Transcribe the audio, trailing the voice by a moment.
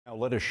Now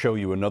let us show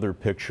you another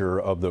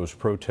picture of those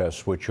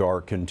protests which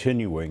are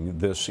continuing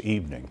this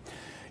evening.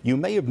 You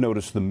may have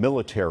noticed the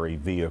military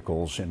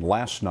vehicles in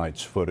last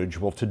night's footage.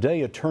 Well,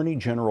 today Attorney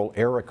General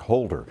Eric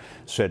Holder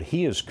said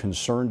he is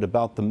concerned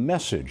about the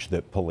message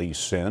that police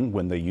send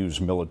when they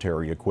use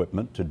military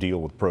equipment to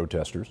deal with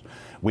protesters.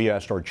 We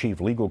asked our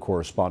chief legal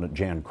correspondent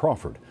Jan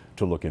Crawford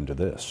to look into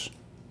this.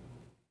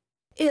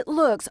 It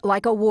looks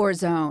like a war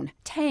zone.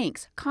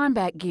 Tanks,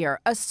 combat gear,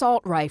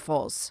 assault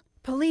rifles.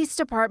 Police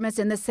departments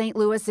in the St.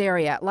 Louis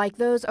area, like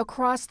those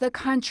across the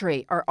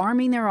country, are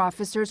arming their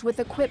officers with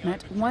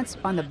equipment once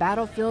on the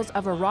battlefields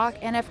of Iraq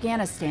and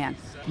Afghanistan,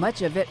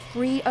 much of it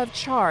free of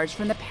charge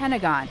from the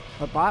Pentagon,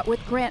 but bought with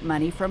grant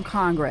money from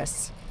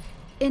Congress.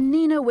 In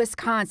Neenah,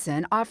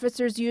 Wisconsin,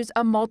 officers use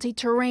a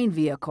multi-terrain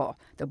vehicle.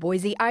 The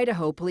Boise,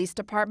 Idaho Police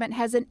Department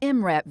has an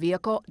MRAP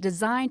vehicle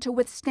designed to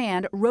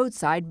withstand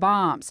roadside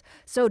bombs.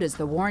 So does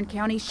the Warren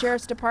County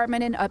Sheriff's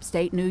Department in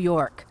upstate New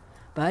York.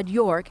 Bud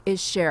York is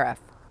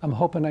sheriff. I'm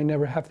hoping I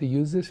never have to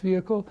use this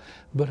vehicle,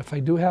 but if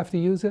I do have to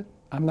use it,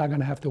 I'm not going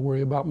to have to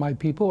worry about my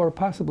people or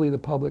possibly the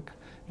public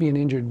being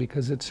injured,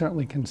 because it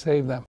certainly can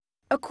save them.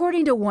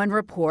 According to one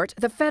report,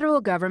 the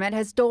federal government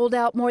has doled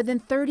out more than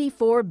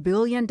 $34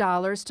 billion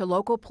to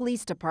local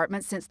police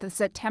departments since the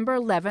September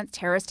 11th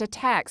terrorist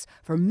attacks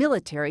for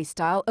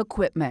military-style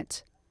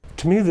equipment.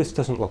 To me, this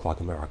doesn't look like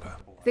America.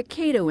 The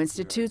Cato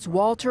Institute's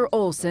Walter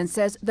Olson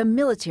says the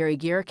military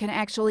gear can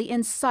actually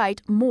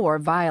incite more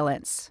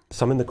violence.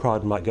 Some in the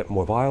crowd might get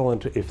more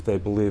violent if they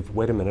believe,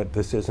 wait a minute,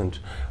 this isn't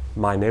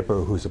my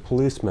neighbor who's a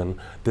policeman.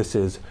 This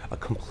is a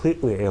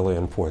completely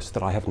alien force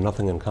that I have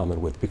nothing in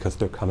common with because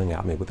they're coming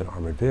at me with an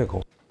armored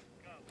vehicle.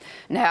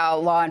 Now,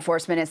 law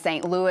enforcement in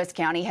St. Louis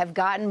County have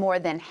gotten more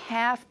than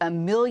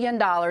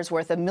 $500,000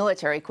 worth of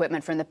military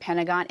equipment from the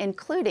Pentagon,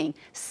 including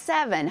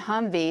 7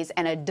 Humvees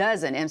and a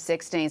dozen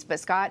M16s. But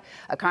Scott,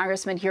 a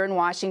congressman here in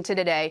Washington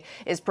today,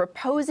 is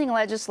proposing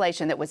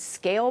legislation that would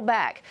scale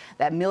back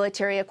that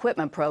military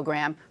equipment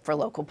program for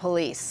local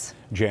police.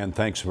 Jan,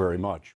 thanks very much.